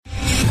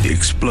The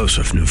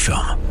explosive new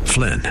film,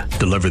 Flynn,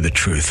 deliver the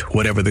truth,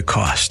 whatever the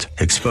cost,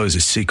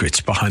 exposes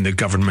secrets behind the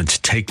government's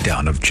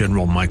takedown of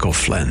General Michael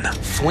Flynn.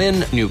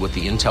 Flynn knew what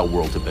the intel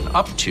world had been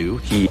up to.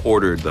 He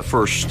ordered the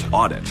first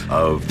audit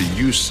of the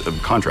use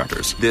of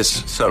contractors.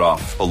 This set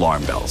off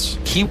alarm bells.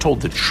 He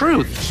told the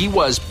truth. He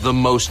was the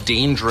most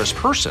dangerous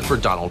person for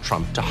Donald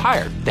Trump to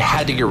hire. They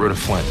had to get rid of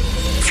Flynn.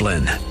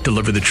 Flynn,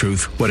 deliver the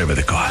truth, whatever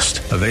the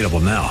cost. Available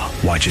now.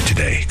 Watch it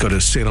today. Go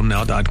to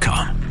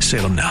salemnow.com.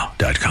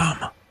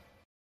 salemnow.com.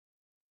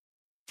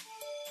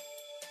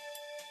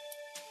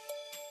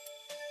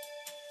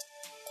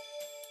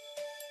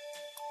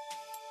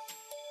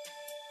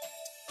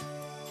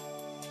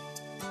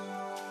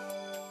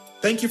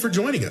 Thank you for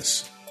joining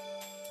us.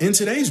 In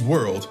today's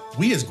world,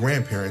 we as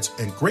grandparents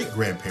and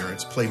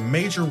great-grandparents play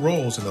major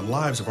roles in the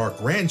lives of our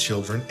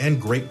grandchildren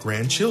and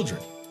great-grandchildren.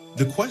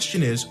 The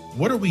question is,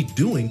 what are we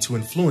doing to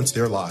influence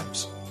their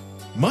lives?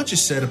 Much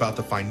is said about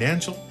the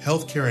financial,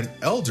 healthcare, and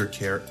elder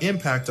care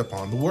impact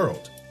upon the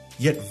world.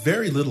 Yet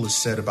very little is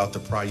said about the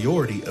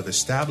priority of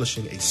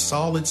establishing a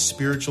solid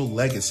spiritual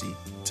legacy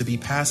to be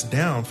passed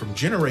down from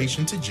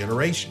generation to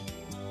generation,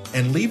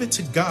 and leave it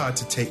to God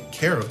to take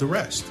care of the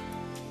rest.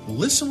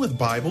 Listen with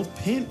Bible,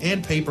 pen,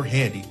 and paper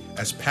handy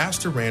as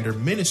Pastor Rander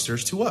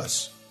ministers to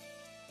us.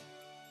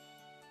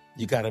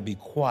 You got to be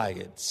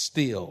quiet,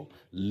 still,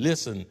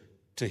 listen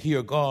to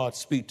hear God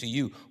speak to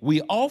you.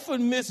 We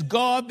often miss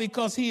God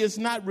because he is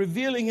not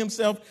revealing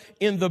himself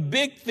in the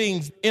big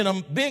things, in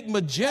a big,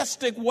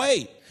 majestic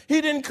way.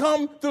 He didn't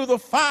come through the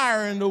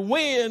fire and the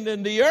wind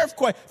and the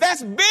earthquake.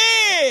 That's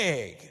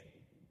big.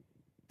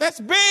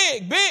 That's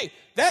big.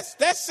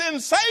 That's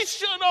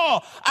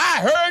sensational. I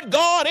heard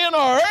God in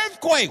an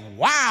earthquake.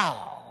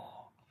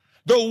 Wow.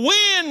 The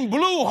wind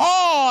blew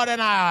hard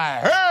and I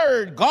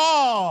heard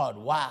God.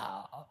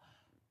 Wow.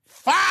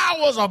 Fire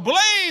was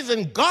ablaze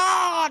and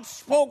God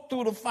spoke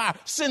through the fire.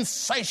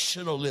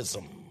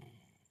 Sensationalism.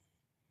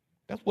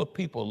 That's what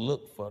people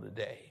look for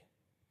today.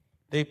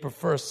 They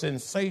prefer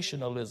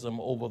sensationalism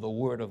over the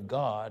word of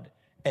God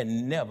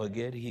and never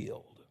get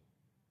healed.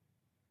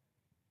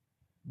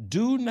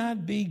 Do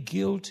not be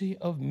guilty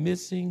of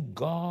missing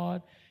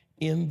God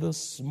in the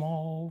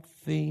small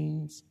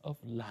things of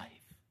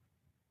life.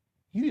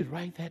 You need to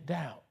write that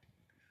down.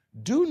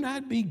 Do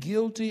not be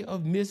guilty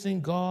of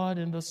missing God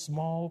in the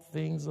small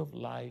things of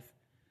life.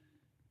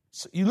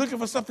 So you're looking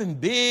for something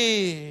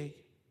big.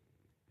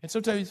 And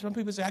sometimes some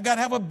people say, I got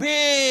to have a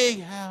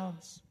big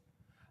house.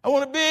 I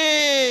want a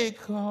big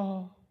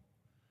car.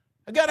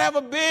 I got to have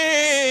a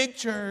big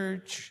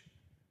church.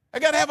 I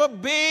got to have a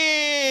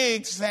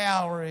big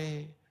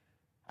salary.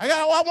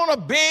 I want a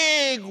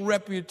big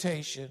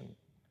reputation.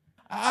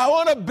 I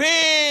want a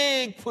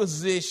big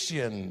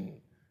position.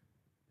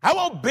 I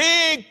want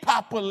big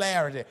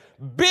popularity.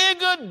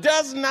 Bigger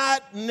does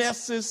not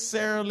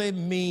necessarily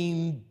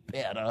mean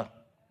better.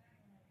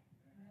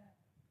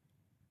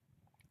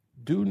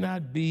 Do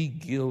not be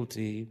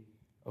guilty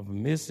of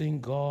missing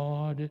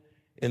God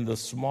in the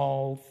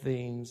small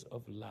things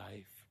of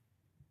life.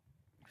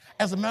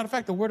 As a matter of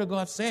fact, the Word of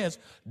God says,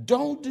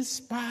 don't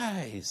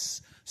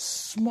despise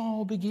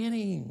small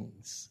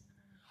beginnings.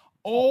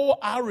 Oh,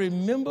 I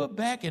remember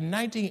back in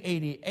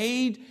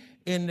 1988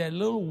 in that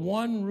little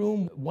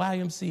one-room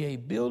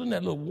YMCA building,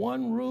 that little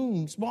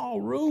one-room, small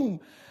room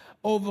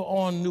over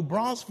on New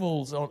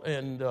Braunfels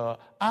and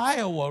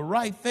Iowa,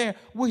 right there.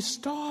 We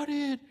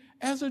started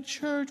as a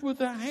church with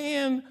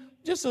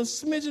just a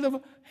smidgen of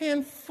a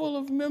handful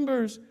of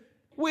members.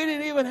 We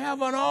didn't even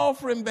have an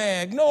offering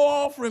bag, no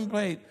offering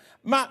plate.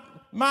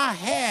 My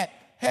hat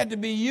had to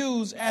be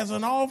used as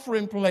an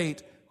offering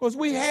plate because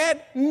we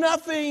had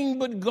nothing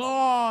but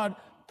God,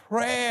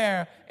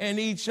 prayer, and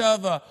each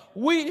other.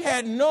 We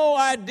had no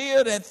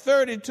idea that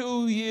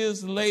 32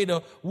 years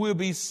later we'll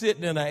be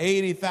sitting in an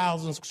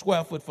 80,000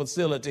 square foot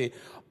facility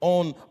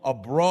on a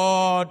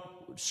broad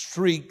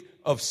street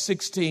of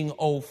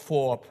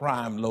 1604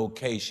 prime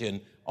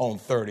location on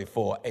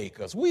 34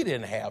 acres. We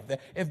didn't have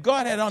that. If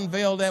God had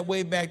unveiled that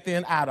way back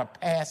then, I'd have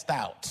passed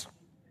out.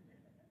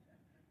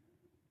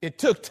 It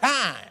took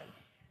time.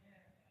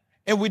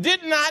 And we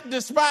did not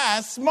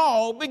despise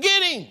small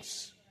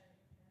beginnings.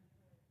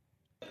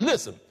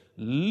 Listen,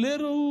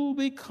 little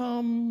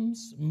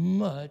becomes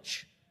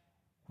much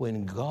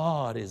when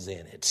God is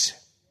in it.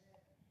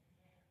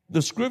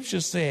 The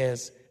scripture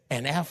says,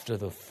 and after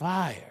the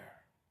fire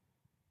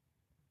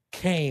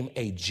came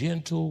a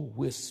gentle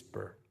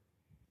whisper.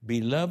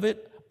 Beloved,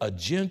 a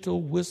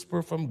gentle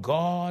whisper from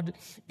God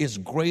is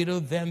greater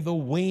than the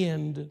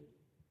wind.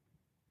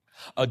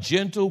 A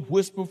gentle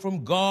whisper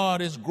from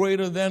God is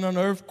greater than an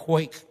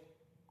earthquake.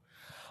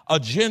 A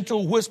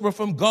gentle whisper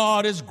from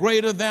God is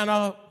greater than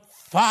a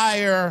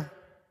fire.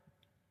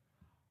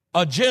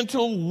 A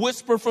gentle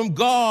whisper from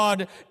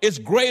God is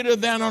greater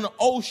than an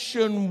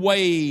ocean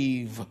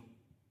wave.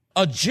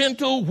 A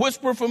gentle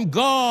whisper from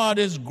God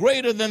is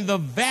greater than the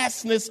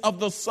vastness of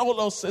the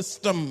solar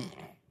system.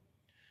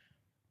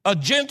 A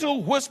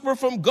gentle whisper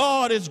from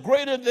God is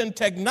greater than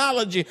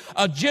technology.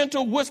 A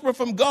gentle whisper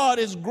from God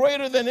is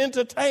greater than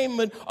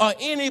entertainment or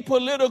any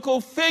political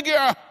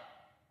figure.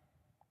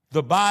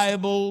 The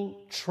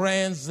Bible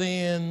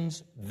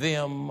transcends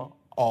them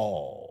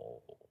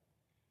all.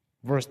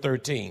 Verse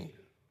 13,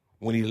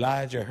 when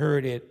Elijah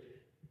heard it,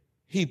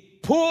 he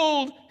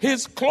pulled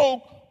his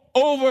cloak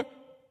over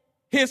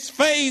his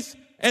face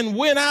and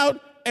went out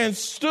and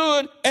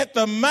stood at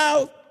the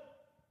mouth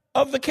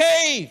of the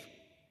cave.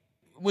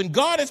 When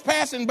God is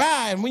passing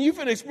by and when you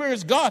can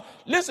experience God,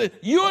 listen,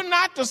 you're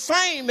not the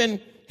same.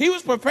 And he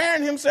was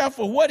preparing himself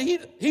for what he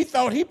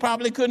thought he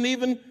probably couldn't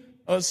even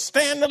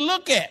stand to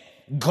look at.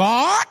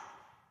 God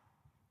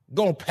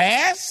gonna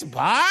pass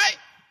by?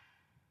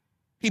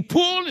 He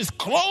pulled his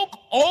cloak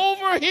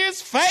over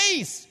his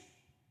face.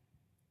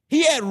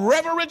 He had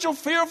reverential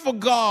fear for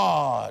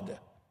God.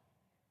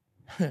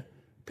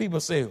 People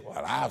say,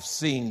 well, I've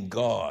seen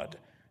God.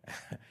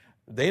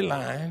 They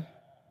lying.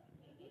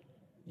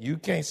 You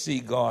can't see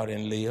God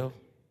and live.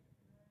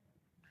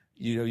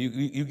 You know,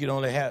 you can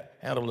only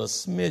handle a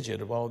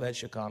smidget of all that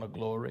Shekinah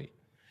glory.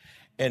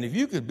 And if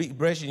you could be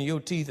brushing your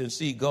teeth and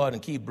see God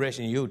and keep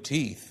brushing your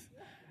teeth,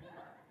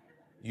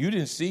 you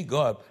didn't see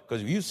God,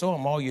 because if you saw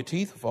him, all your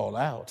teeth would fall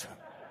out.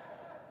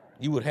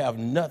 You would have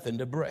nothing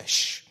to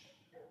brush.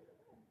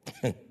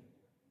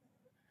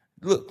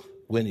 Look,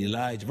 when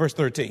Elijah, verse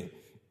 13,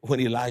 when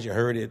Elijah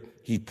heard it,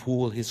 he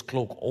pulled his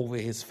cloak over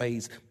his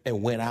face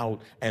and went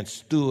out and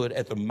stood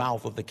at the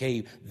mouth of the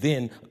cave.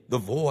 Then the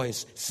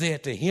voice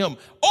said to him,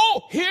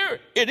 oh, here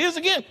it is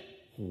again.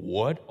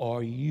 What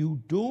are you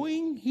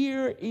doing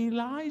here,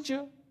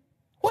 Elijah?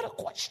 What a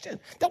question.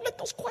 Don't let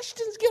those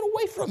questions get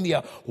away from you.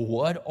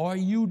 What are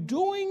you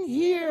doing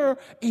here,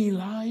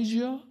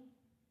 Elijah?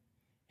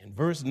 In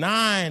verse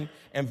 9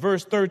 and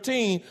verse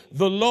 13,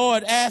 the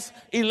Lord asked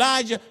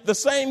Elijah the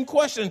same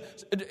question.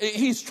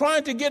 He's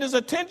trying to get his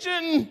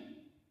attention.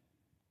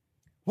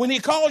 When he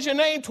calls your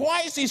name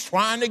twice, he's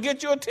trying to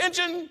get your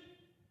attention.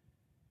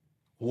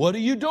 What are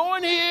you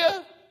doing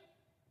here?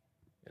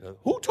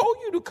 Who told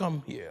you to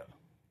come here?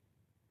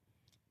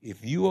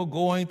 If you are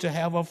going to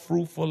have a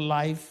fruitful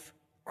life,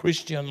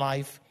 Christian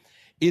life,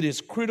 it is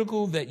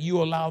critical that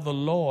you allow the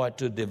Lord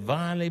to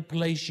divinely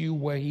place you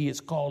where he is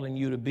calling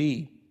you to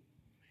be.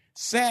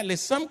 Sadly,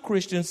 some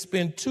Christians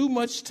spend too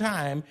much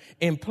time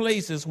in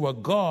places where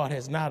God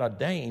has not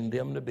ordained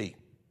them to be.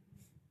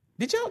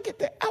 Did y'all get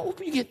that? I hope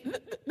you get.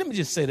 Let me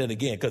just say that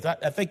again, because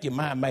I think your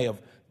mind may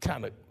have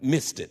kind of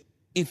missed it.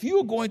 If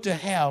you're going to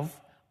have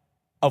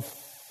a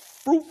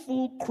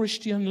fruitful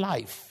Christian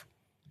life,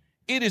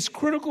 it is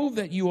critical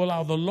that you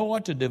allow the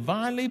Lord to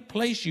divinely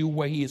place you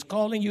where he is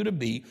calling you to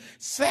be.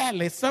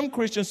 Sadly, some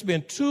Christians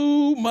spend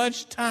too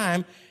much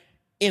time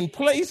in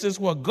places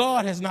where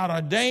God has not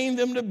ordained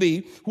them to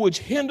be, which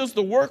hinders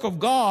the work of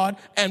God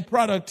and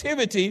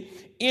productivity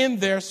in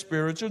their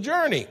spiritual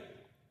journey.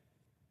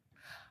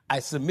 I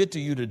submit to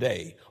you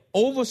today,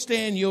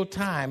 overstand your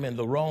time in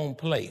the wrong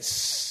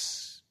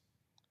place.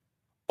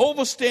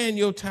 Overstand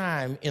your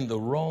time in the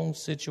wrong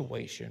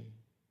situation.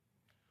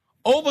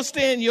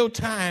 Overstand your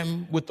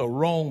time with the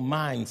wrong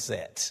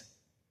mindset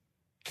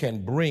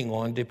can bring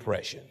on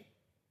depression.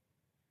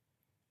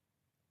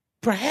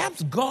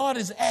 Perhaps God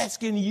is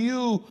asking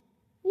you,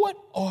 what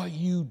are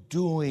you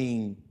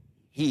doing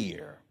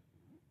here?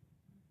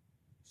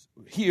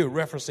 Here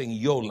referencing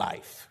your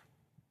life.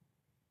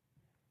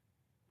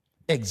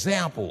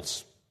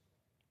 Examples.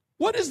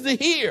 What is the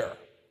here?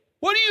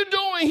 What are you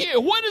doing here?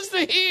 What is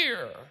the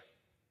here?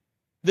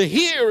 The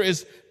here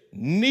is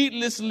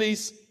needlessly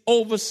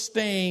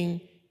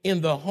overstaying in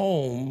the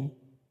home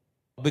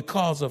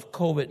because of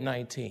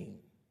COVID-19.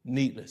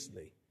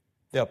 Needlessly.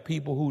 There are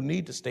people who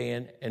need to stay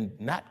in and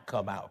not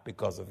come out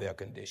because of their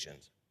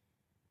conditions.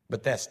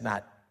 But that's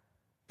not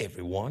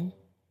everyone.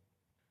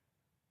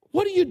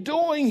 What are you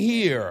doing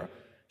here?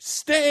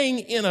 Staying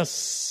in a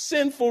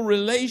sinful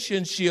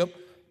relationship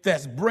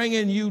that's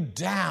bringing you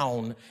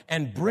down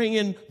and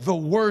bringing the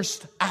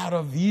worst out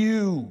of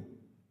you.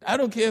 I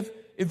don't care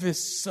if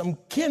it's some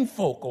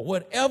kinfolk or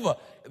whatever.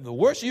 If the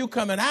worst of you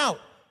coming out,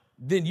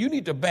 then you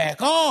need to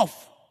back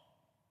off.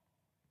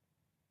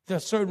 There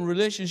are certain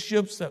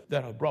relationships that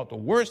have brought the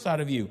worst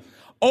out of you.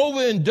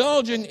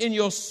 Overindulging in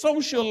your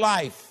social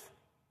life,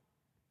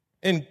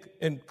 in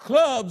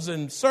clubs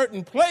and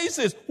certain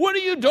places. What are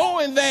you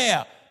doing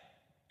there?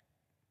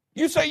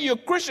 You say you're a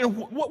Christian.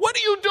 What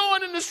are you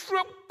doing in the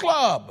strip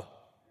club?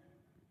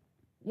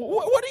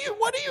 What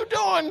are you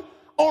doing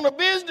on a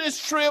business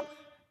trip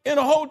in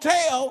a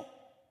hotel,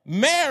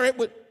 married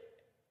with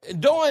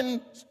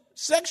doing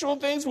sexual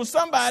things with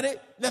somebody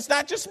that's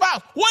not your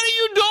spouse? What are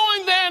you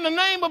doing there in the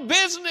name of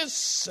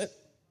business?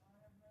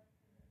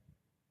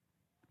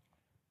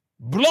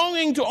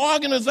 Belonging to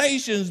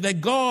organizations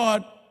that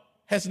God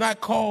has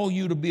not called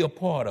you to be a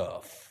part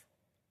of.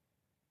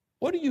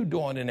 What are you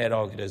doing in that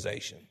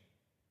organization?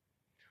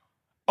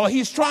 Or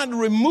he's trying to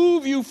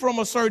remove you from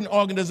a certain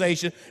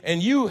organization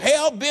and you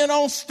hell-bent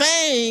on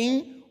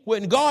staying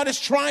when God is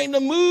trying to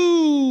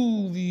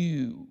move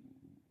you.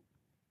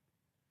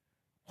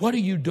 what are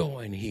you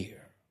doing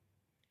here?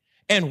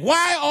 And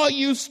why are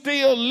you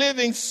still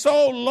living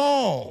so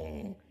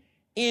long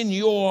in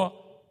your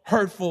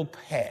hurtful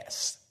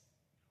past?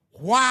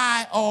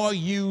 Why are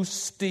you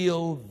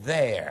still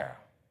there?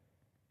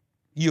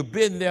 You've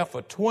been there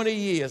for 20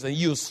 years and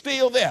you're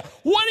still there.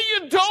 What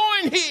are you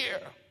doing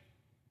here?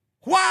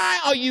 Why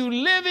are you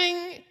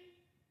living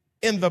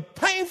in the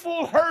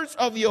painful hurts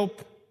of your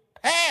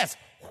past?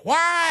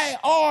 Why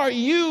are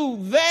you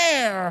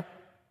there?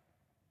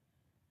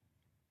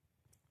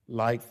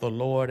 Like the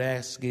Lord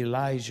asked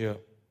Elijah,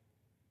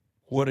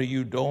 what are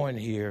you doing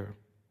here?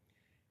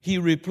 He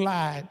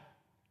replied,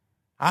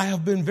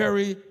 in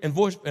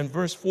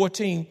verse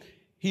 14,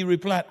 he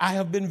replied, I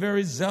have been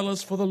very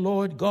zealous for the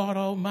Lord God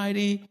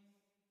Almighty.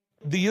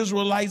 The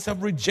Israelites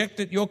have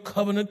rejected your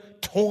covenant,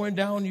 torn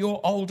down your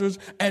altars,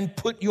 and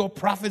put your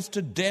prophets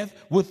to death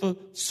with a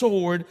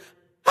sword.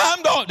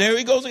 There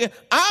he goes again.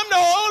 I'm the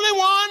only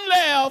one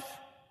left.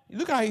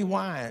 Look how he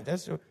whines.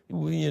 That's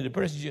when you're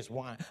depressed, you just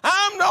whine.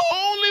 I'm the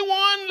only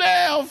one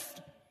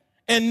left.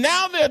 And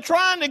now they're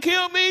trying to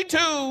kill me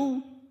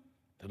too.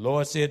 The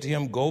Lord said to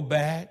him, go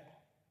back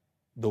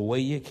the way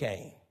you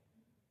came.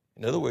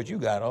 In other words, you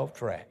got off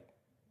track.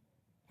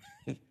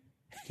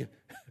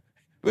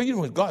 Well, you know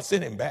what? God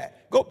sent him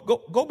back. Go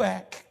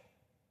back.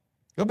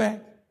 Go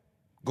back.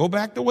 Go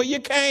back the way you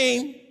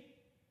came.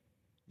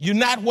 You're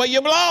not where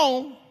you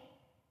belong.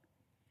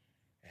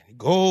 And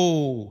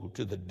go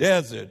to the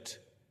desert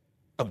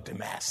of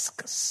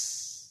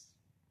Damascus.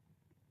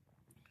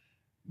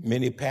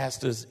 Many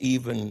pastors,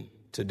 even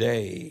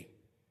today,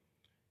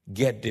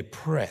 get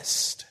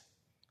depressed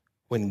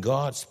when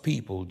God's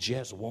people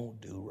just won't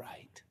do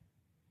right.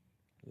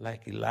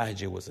 Like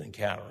Elijah was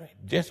encountering,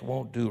 just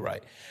won't do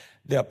right.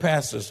 There are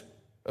pastors,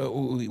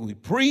 we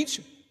preach,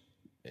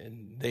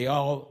 and they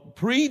all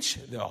preach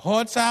their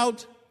hearts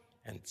out,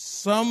 and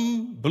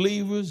some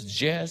believers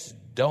just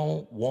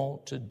don't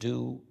want to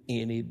do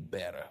any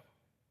better.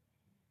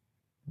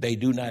 They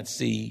do not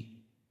see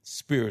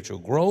spiritual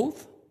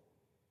growth.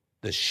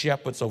 The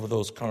shepherds over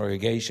those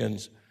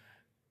congregations,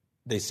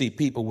 they see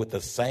people with the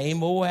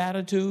same old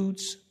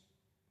attitudes.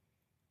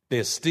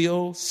 They're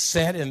still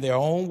set in their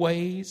own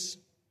ways,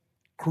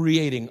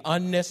 creating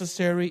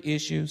unnecessary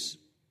issues.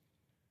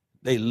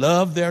 They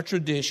love their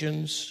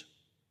traditions.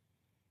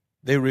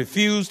 They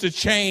refuse to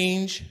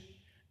change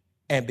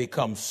and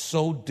become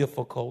so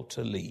difficult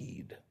to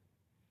lead.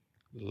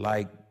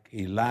 Like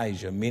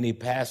Elijah, many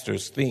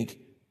pastors think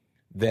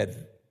that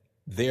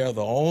they're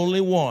the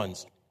only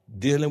ones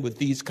dealing with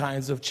these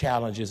kinds of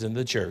challenges in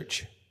the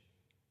church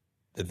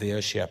that they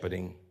are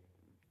shepherding.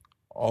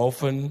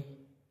 Often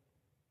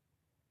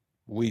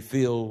we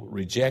feel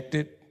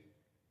rejected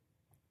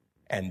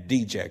and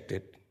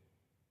dejected.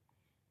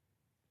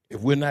 If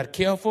we're not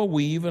careful,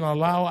 we even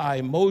allow our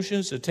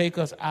emotions to take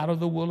us out of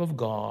the will of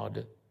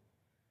God.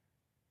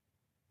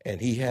 And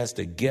he has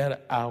to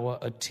get our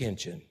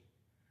attention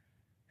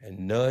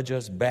and nudge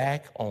us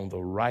back on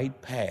the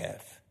right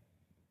path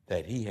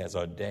that he has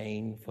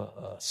ordained for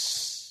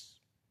us.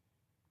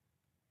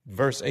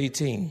 Verse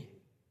 18.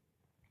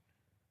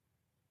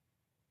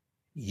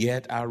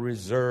 Yet I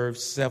reserve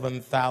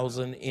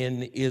 7,000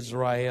 in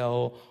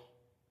Israel,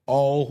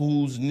 all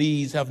whose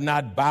knees have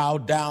not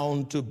bowed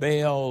down to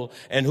Baal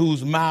and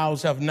whose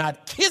mouths have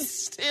not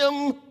kissed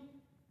him.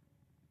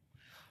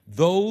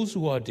 Those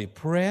who are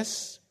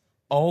depressed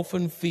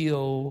often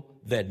feel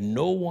that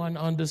no one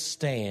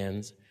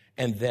understands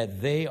and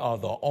that they are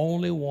the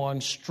only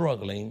ones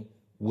struggling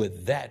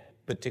with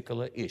that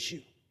particular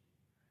issue.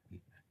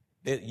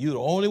 That you're the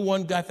only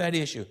one got that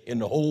issue in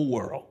the whole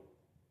world.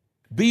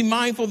 Be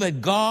mindful that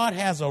God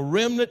has a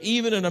remnant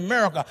even in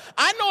America.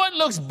 I know it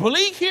looks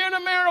bleak here in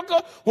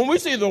America when we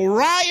see the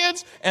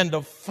riots and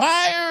the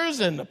fires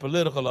and the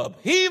political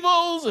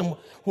upheavals, and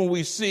when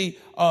we see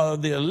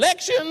the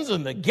elections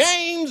and the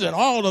games and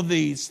all of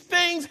these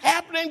things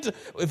happening.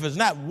 If it's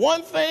not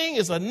one thing,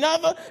 it's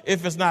another.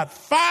 If it's not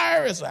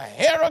fire, it's a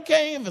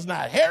hurricane. If it's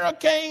not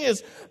hurricane,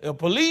 it's the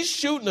police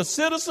shooting the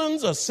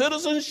citizens or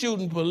citizens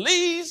shooting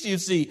police. You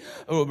see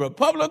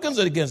Republicans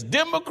against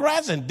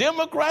Democrats and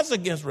Democrats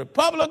against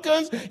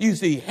Republicans. You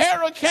see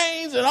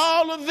hurricanes and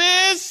all of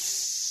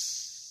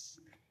this.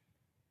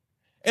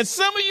 And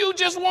some of you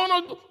just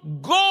want to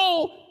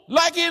go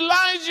like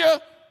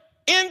Elijah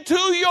into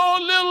your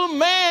little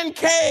man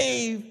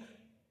cave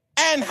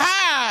and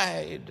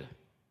hide.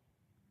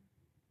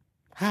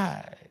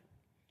 Hide.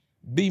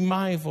 Be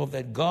mindful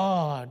that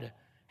God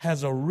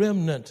has a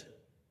remnant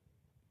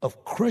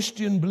of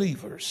Christian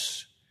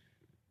believers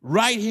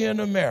right here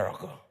in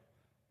America.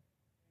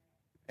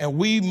 And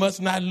we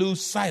must not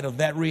lose sight of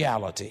that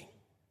reality.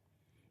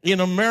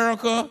 In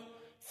America,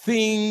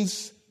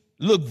 things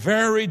look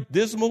very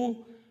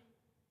dismal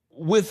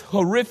with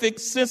horrific,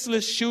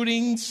 senseless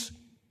shootings,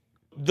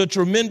 the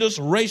tremendous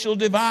racial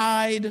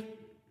divide,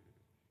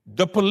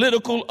 the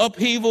political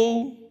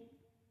upheaval,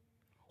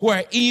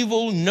 where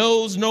evil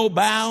knows no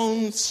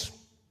bounds.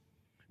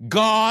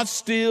 God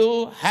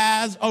still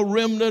has a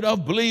remnant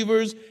of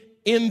believers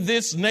in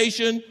this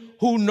nation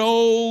who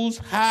knows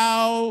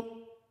how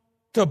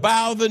to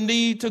bow the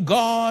knee to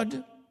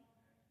God.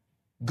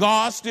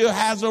 God still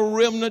has a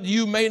remnant.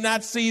 You may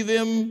not see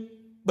them,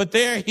 but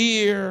they're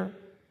here.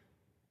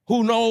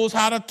 Who knows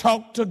how to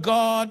talk to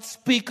God,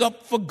 speak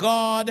up for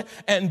God,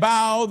 and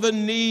bow the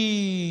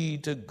knee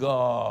to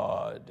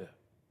God.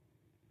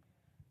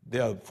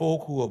 There are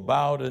folk who have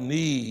bowed a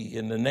knee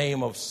in the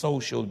name of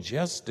social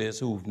justice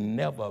who've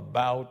never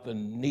bowed the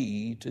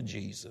knee to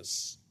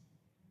Jesus.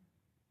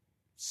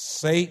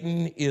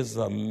 Satan is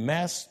a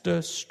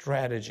master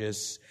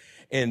strategist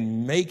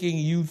in making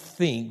you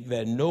think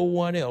that no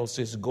one else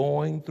is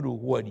going through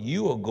what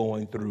you are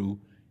going through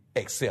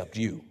except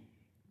you.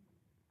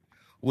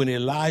 When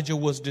Elijah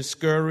was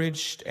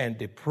discouraged and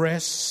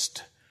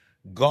depressed,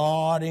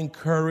 God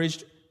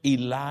encouraged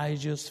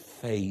Elijah's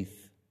faith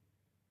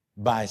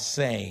by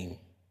saying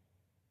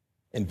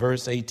in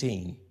verse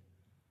 18,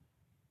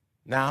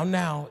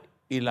 Now,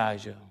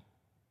 Elijah,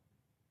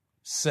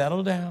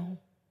 settle down,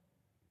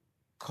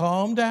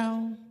 calm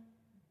down,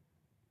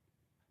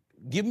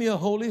 give me a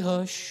holy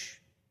hush.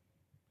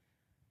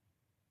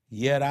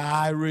 Yet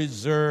I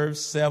reserve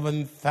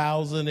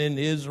 7,000 in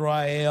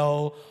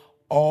Israel,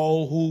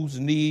 all whose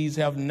knees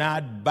have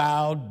not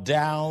bowed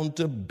down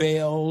to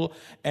Baal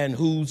and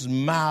whose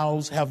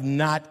mouths have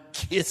not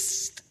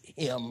kissed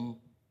him.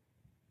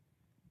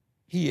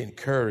 He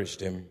encouraged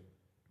him.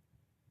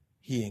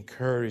 He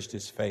encouraged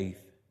his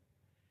faith.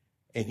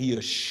 And he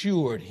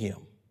assured him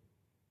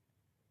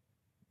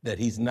that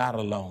he's not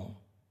alone.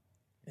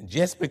 And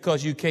just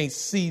because you can't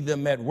see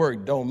them at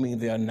work don't mean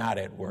they're not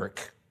at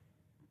work.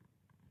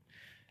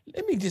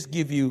 Let me just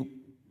give you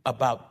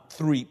about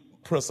 3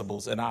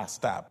 principles and I'll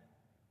stop.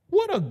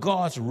 What are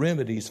God's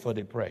remedies for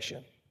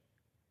depression?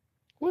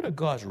 What are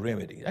God's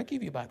remedies? I'll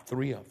give you about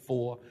 3 or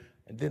 4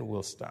 and then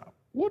we'll stop.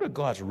 What are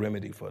God's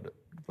remedy for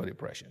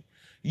depression?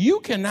 You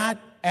cannot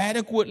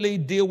adequately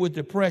deal with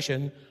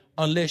depression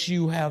unless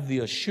you have the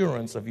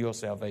assurance of your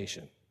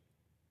salvation.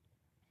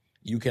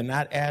 You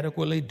cannot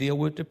adequately deal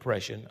with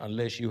depression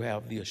unless you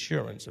have the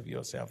assurance of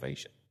your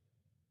salvation.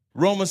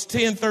 Romans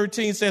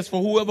 10:13 says,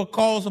 For whoever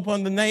calls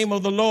upon the name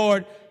of the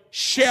Lord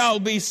shall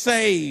be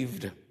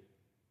saved.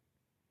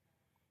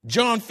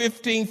 John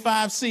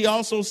 15:5c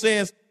also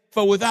says,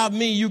 For without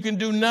me you can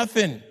do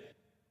nothing.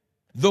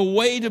 The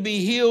way to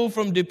be healed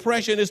from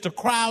depression is to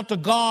cry out to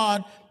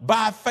God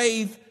by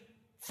faith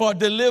for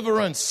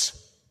deliverance.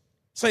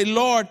 Say,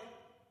 Lord,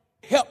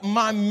 help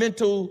my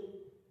mental,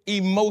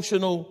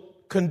 emotional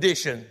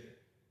condition.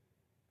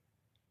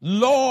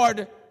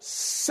 Lord,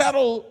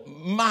 settle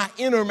my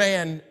inner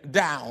man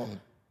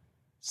down.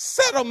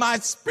 Settle my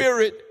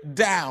spirit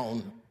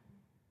down.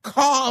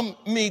 Calm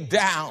me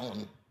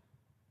down.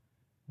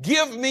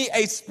 Give me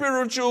a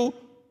spiritual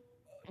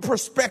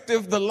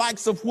perspective, the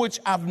likes of which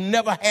I've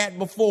never had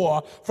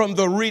before from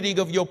the reading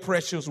of your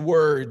precious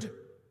word.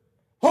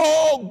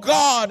 Oh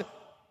God,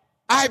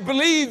 I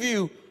believe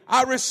you.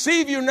 I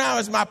receive you now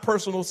as my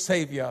personal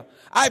Savior.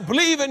 I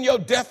believe in your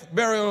death,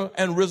 burial,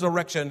 and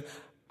resurrection.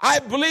 I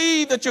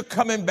believe that you're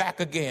coming back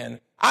again.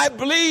 I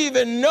believe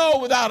and know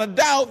without a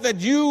doubt that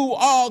you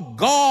are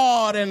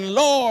God and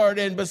Lord,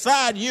 and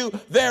beside you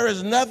there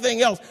is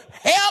nothing else.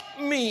 Help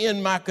me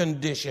in my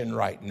condition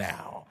right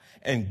now,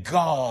 and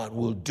God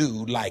will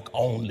do like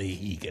only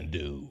he can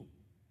do.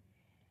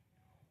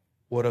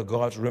 What are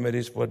God's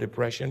remedies for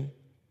depression?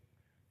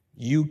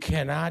 You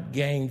cannot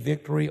gain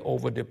victory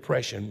over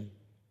depression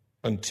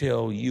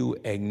until you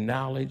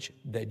acknowledge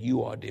that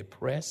you are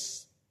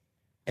depressed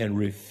and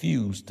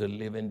refuse to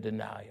live in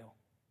denial.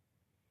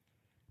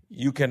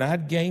 You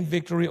cannot gain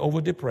victory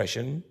over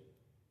depression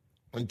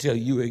until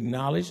you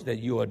acknowledge that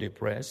you are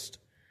depressed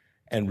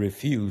and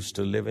refuse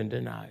to live in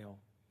denial.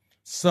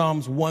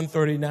 Psalms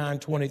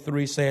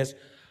 139:23 says,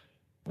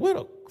 what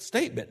a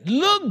statement.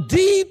 Look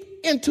deep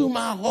into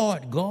my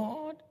heart,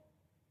 God.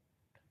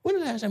 When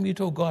the last time you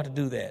told God to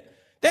do that?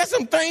 There's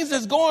some things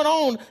that's going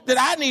on that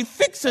I need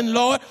fixing,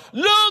 Lord.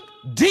 Look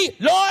deep.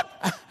 Lord,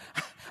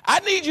 I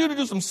need you to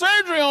do some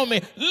surgery on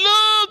me.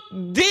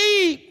 Look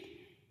deep.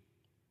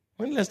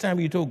 When the last time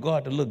you told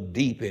God to look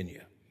deep in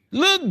you?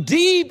 Look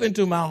deep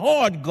into my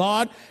heart,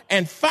 God,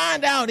 and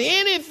find out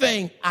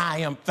anything I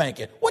am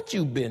thinking. What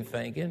you been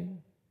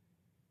thinking?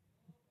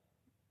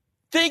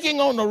 Thinking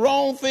on the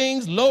wrong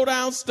things, low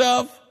down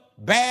stuff,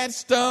 bad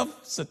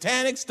stuff,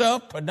 satanic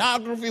stuff,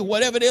 pornography,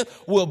 whatever it is,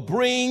 will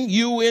bring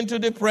you into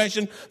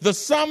depression. The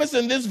psalmist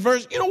in this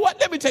verse, you know what?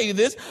 Let me tell you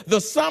this. The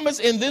psalmist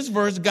in this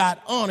verse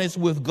got honest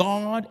with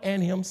God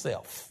and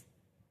himself.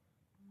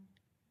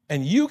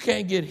 And you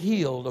can't get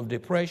healed of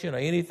depression or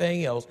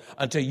anything else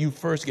until you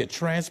first get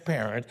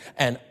transparent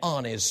and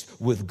honest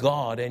with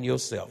God and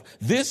yourself.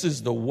 This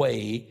is the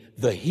way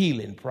the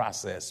healing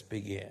process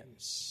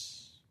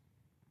begins.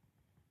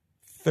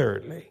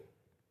 Thirdly,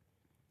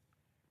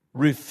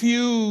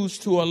 refuse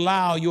to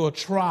allow your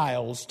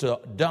trials to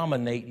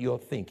dominate your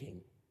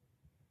thinking.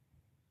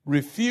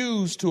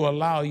 Refuse to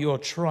allow your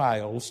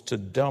trials to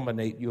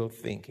dominate your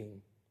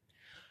thinking.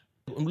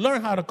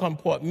 Learn how to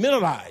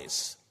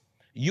compartmentalize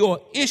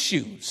your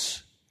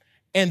issues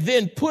and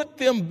then put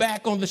them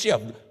back on the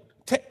shelf.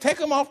 Take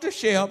them off the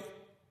shelf,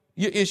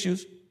 your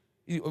issues,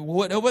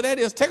 whatever that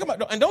is, take them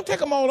out. And don't take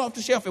them all off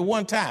the shelf at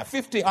one time.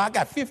 I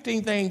got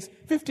 15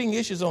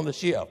 issues on the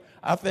shelf.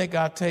 I think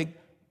I'll take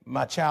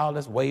my child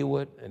that's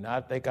wayward, and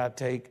I think I'll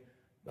take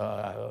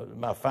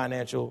my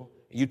financial.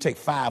 You take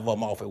 5 of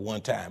them off at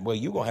one time. Well,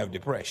 you're going to have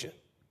depression.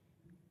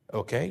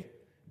 Okay?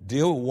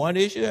 Deal with one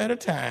issue at a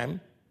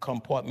time.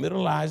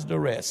 Compartmentalize the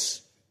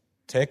rest.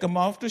 Take them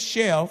off the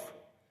shelf.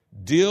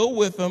 Deal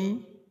with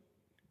them.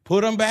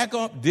 Put them back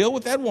on. Deal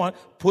with that one.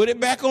 Put it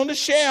back on the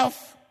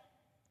shelf.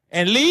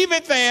 And leave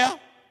it there.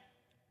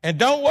 And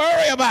don't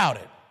worry about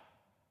it.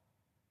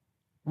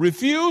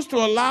 Refuse to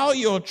allow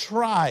your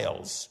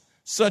trials,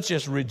 such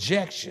as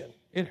rejection.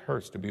 It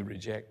hurts to be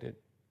rejected.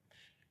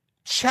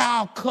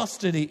 Child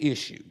custody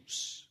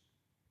issues.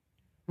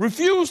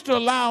 Refuse to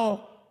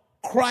allow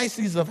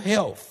crises of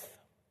health.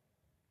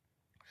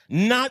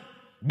 Not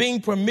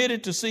being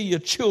permitted to see your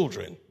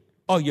children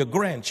or your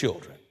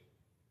grandchildren.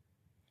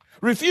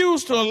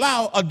 Refuse to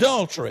allow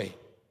adultery,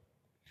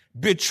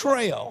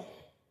 betrayal.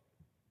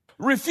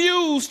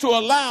 Refuse to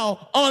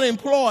allow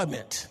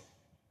unemployment,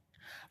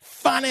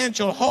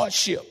 financial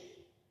hardship.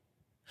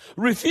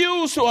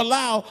 Refuse to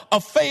allow a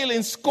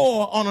failing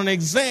score on an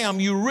exam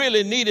you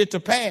really needed to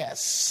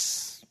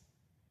pass.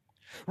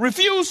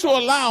 Refuse to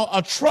allow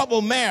a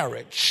troubled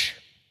marriage,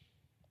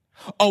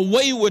 a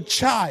wayward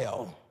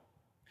child,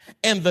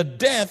 and the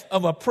death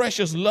of a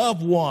precious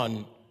loved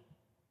one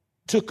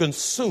to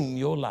consume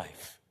your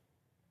life.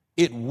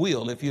 It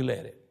will if you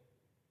let it.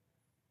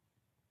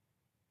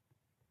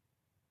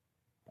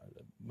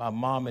 My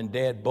mom and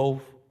dad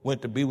both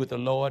went to be with the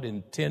Lord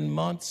in 10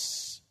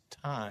 months'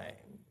 time.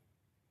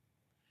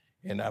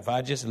 And if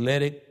I just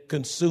let it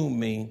consume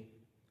me,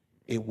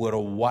 it would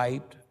have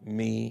wiped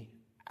me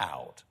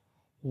out.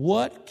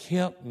 What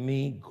kept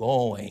me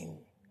going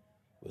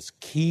was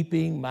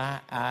keeping my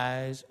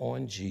eyes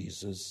on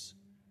Jesus.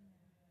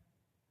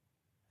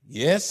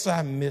 Yes,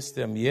 I miss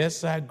them.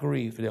 Yes, I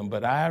grieve for them.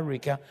 But I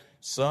recount,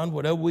 son,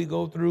 whatever we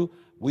go through,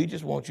 we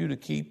just want you to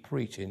keep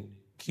preaching.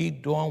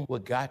 Keep doing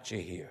what got you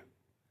here.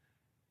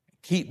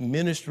 Keep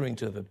ministering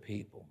to the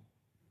people.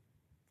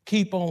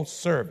 Keep on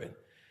serving.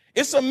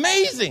 It's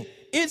amazing.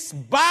 It's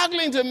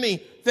boggling to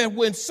me that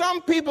when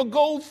some people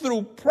go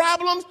through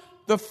problems,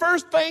 the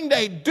first thing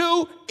they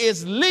do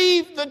is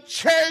leave the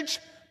church,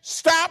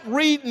 stop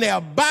reading their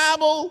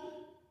Bible,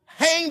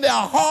 hang their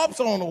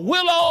harps on a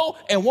willow,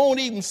 and won't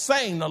even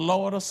sing the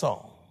Lord a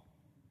song.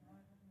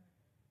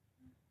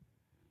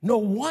 No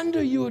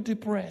wonder you're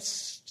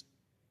depressed.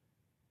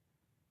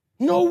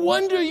 No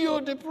wonder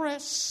you're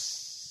depressed.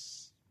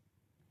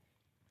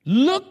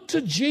 Look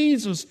to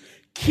Jesus.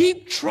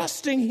 Keep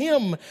trusting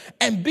him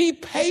and be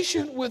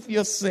patient with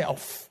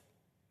yourself.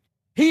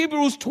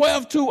 Hebrews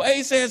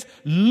 12:2a says,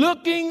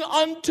 looking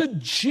unto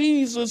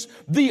Jesus,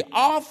 the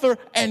author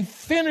and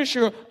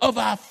finisher of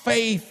our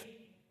faith.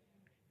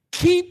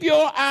 Keep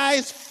your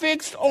eyes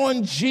fixed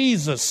on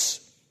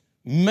Jesus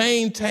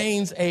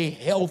maintains a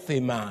healthy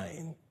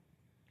mind.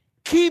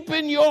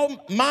 Keeping your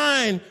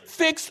mind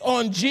fixed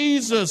on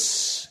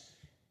Jesus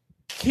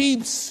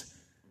keeps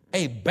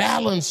a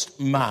balanced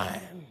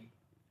mind,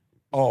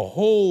 a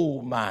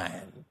whole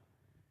mind,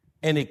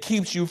 and it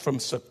keeps you from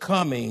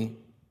succumbing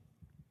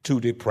to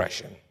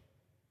depression.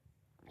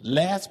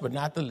 Last but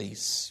not the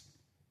least,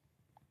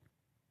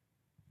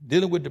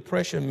 dealing with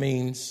depression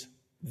means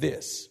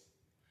this: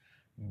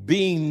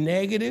 being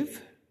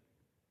negative,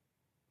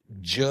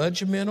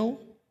 judgmental,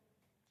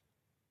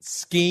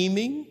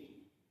 scheming,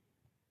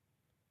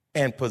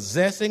 and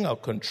possessing a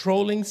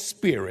controlling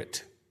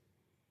spirit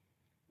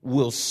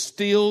will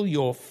steal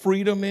your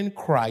freedom in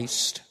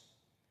Christ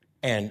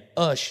and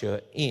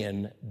usher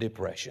in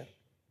depression.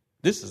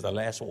 This is the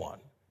last one.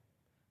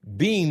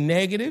 Being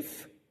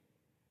negative,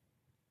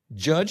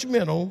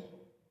 judgmental,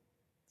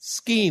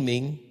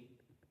 scheming,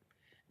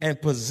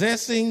 and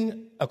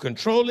possessing a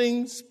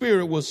controlling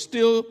spirit will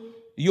steal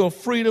your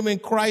freedom in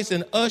Christ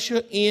and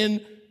usher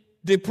in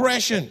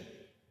depression.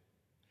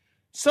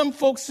 Some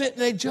folks sit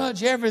and they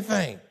judge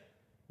everything.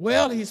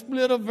 Well, he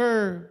split a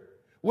verb.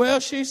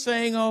 Well, she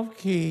sang off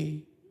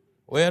key.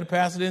 Well, the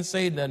pastor didn't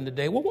say nothing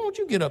today. Well, why don't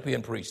you get up here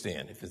and preach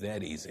then if it's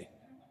that easy?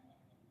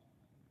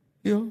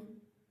 You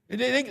know,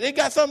 they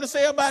got something to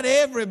say about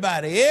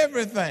everybody,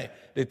 everything.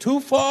 They're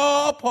too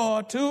far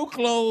apart, too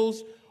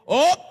close.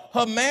 Oh,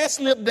 her mask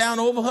slipped down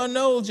over her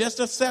nose. Just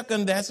a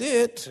second, that's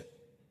it.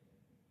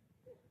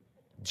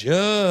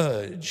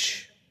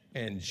 Judge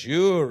and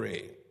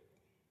jury,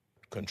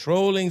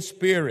 controlling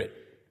spirit.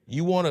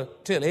 You want to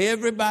tell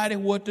everybody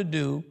what to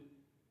do,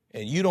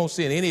 and you don't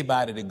send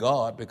anybody to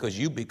God because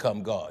you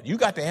become God. You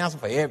got to answer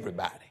for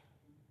everybody.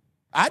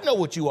 I know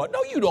what you are.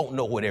 No, you don't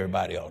know what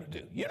everybody ought to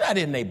do. You're not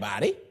in their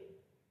body.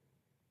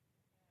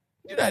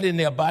 You're not in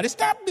their body.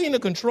 Stop being a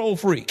control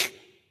freak.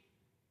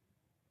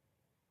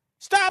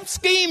 Stop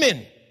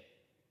scheming.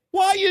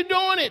 Why are you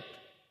doing it?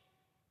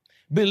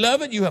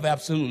 Beloved, you have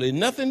absolutely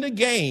nothing to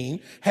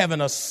gain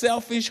having a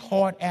selfish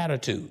heart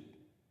attitude.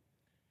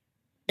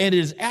 And it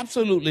is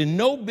absolutely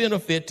no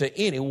benefit to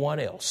anyone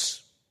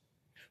else.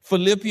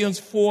 Philippians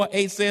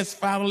 4:8 says,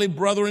 finally,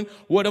 brethren,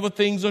 whatever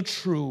things are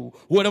true,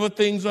 whatever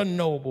things are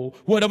noble,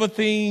 whatever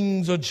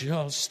things are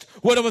just,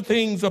 whatever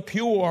things are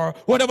pure,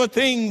 whatever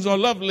things are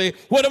lovely,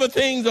 whatever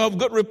things are of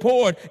good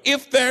report,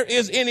 if there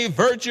is any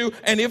virtue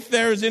and if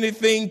there is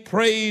anything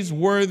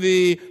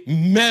praiseworthy,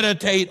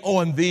 meditate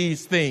on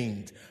these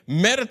things.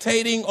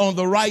 Meditating on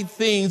the right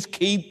things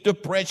keep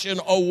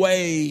depression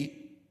away.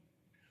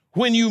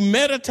 When you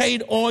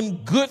meditate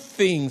on good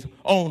things,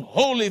 on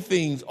holy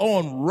things,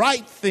 on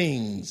right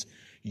things,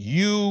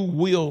 you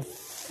will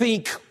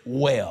think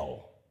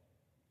well.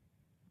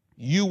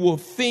 You will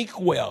think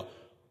well.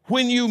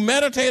 When you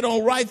meditate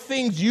on right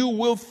things, you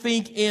will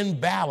think in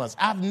balance.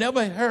 I've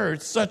never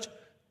heard such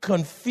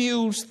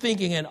confused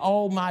thinking in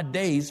all my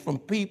days from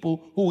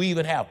people who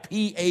even have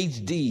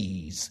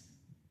PhDs.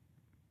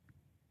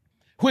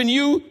 When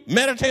you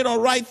meditate on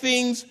right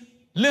things,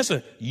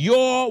 listen,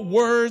 your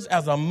words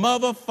as a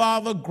mother,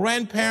 father,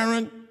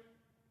 grandparent,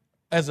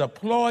 as an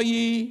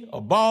employee,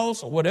 a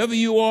boss, or whatever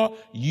you are,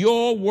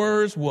 your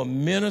words will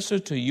minister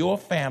to your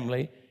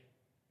family,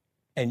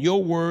 and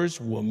your words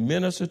will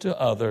minister to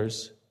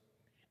others,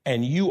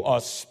 and you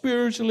are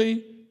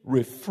spiritually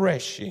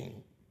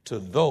refreshing to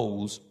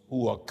those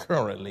who are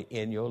currently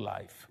in your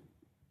life.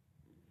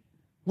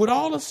 With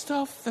all the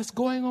stuff that's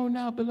going on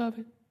now,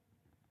 beloved,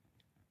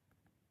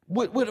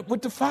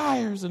 with the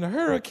fires and the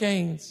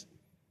hurricanes,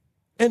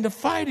 and the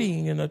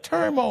fighting and the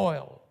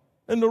turmoil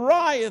and the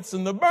riots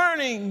and the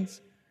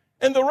burnings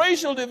and the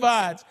racial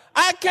divides,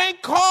 I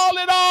can't call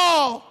it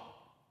all.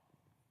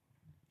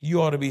 You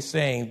ought to be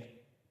saying,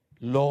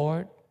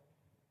 Lord,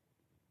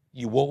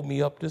 you woke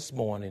me up this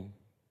morning.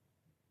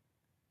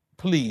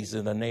 Please,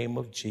 in the name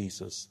of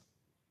Jesus,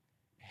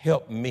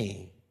 help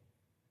me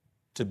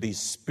to be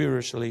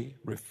spiritually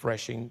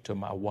refreshing to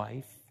my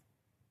wife.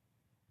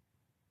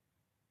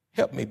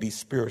 Help me be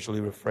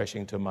spiritually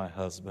refreshing to my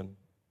husband.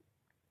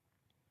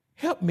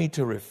 Help me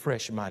to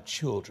refresh my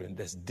children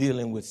that's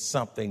dealing with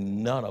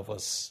something none of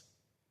us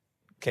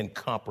can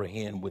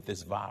comprehend with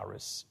this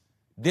virus.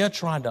 They're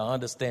trying to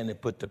understand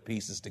and put the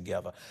pieces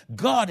together.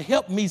 God,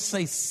 help me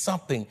say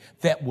something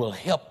that will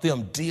help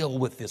them deal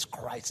with this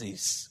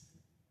crisis.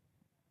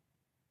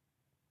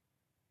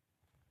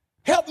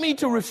 Help me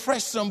to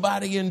refresh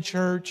somebody in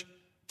church,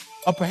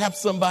 or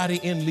perhaps somebody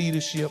in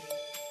leadership,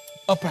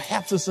 or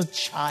perhaps it's a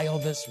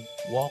child that's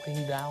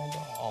walking down the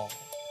hall.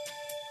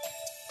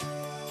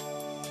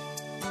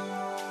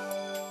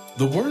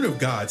 The Word of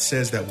God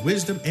says that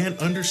wisdom and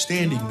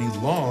understanding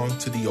belong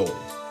to the old,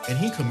 and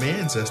He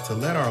commands us to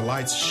let our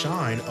lights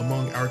shine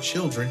among our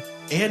children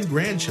and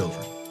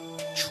grandchildren.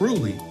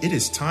 Truly, it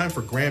is time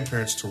for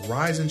grandparents to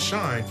rise and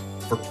shine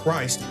for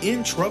Christ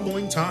in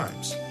troubling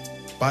times.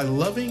 By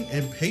loving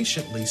and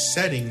patiently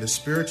setting the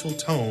spiritual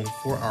tone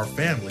for our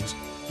families,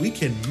 we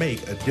can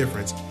make a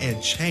difference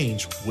and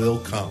change will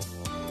come.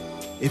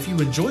 If you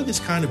enjoy this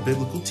kind of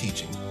biblical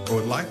teaching or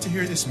would like to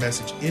hear this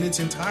message in its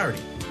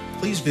entirety,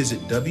 please visit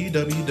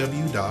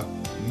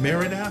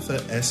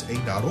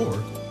www.maranathasa.org,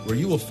 where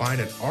you will find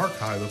an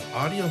archive of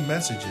audio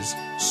messages,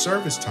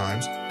 service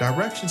times,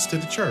 directions to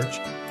the church,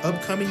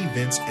 upcoming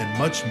events, and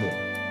much more.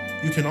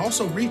 You can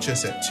also reach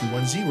us at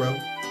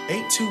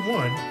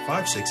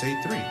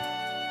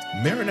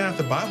 210-821-5683.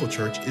 Maranatha Bible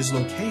Church is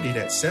located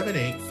at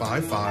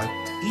 7855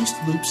 East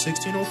Loop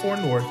 1604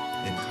 North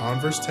in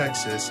Converse,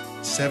 Texas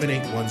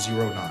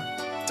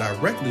 78109,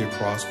 directly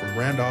across from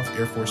Randolph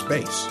Air Force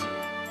Base.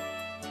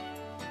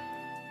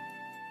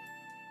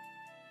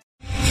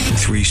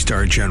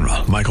 3-star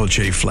General Michael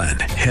J. Flynn,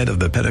 head of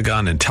the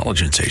Pentagon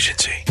Intelligence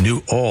Agency,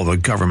 knew all the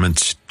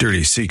government's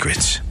dirty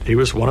secrets. He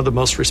was one of the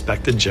most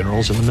respected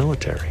generals in the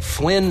military.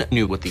 Flynn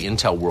knew what the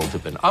intel world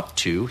had been up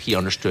to. He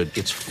understood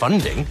its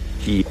funding.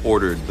 He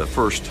ordered the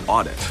first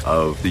audit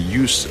of the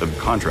use of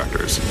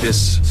contractors.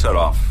 This set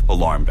off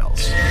alarm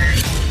bells.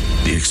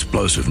 The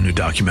explosive new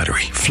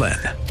documentary, Flynn,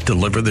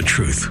 Deliver the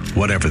Truth,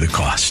 Whatever the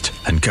Cost,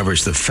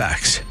 uncovers the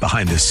facts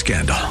behind this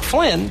scandal.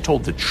 Flynn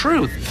told the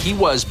truth. He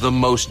was the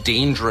most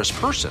dangerous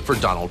person for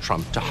Donald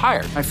Trump to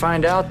hire. I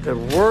find out the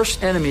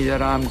worst enemy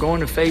that I'm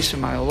going to face in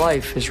my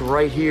life is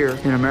right here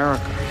in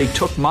America. They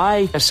took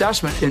my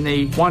assessment and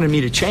they wanted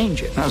me to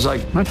change it. And I was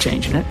like, I'm not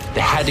changing it.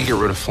 They had to get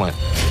rid of Flynn.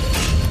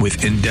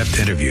 With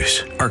in-depth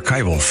interviews,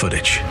 archival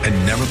footage,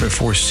 and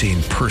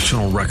never-before-seen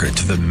personal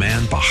records of the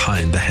man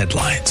behind the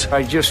headlines.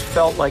 I just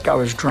felt like I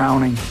was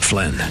drowning.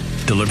 Flynn,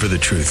 Deliver the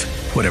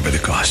Truth, Whatever the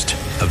Cost.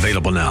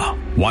 Available now.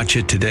 Watch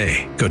it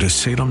today. Go to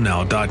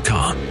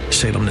salemnow.com.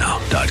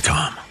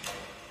 salemnow.com.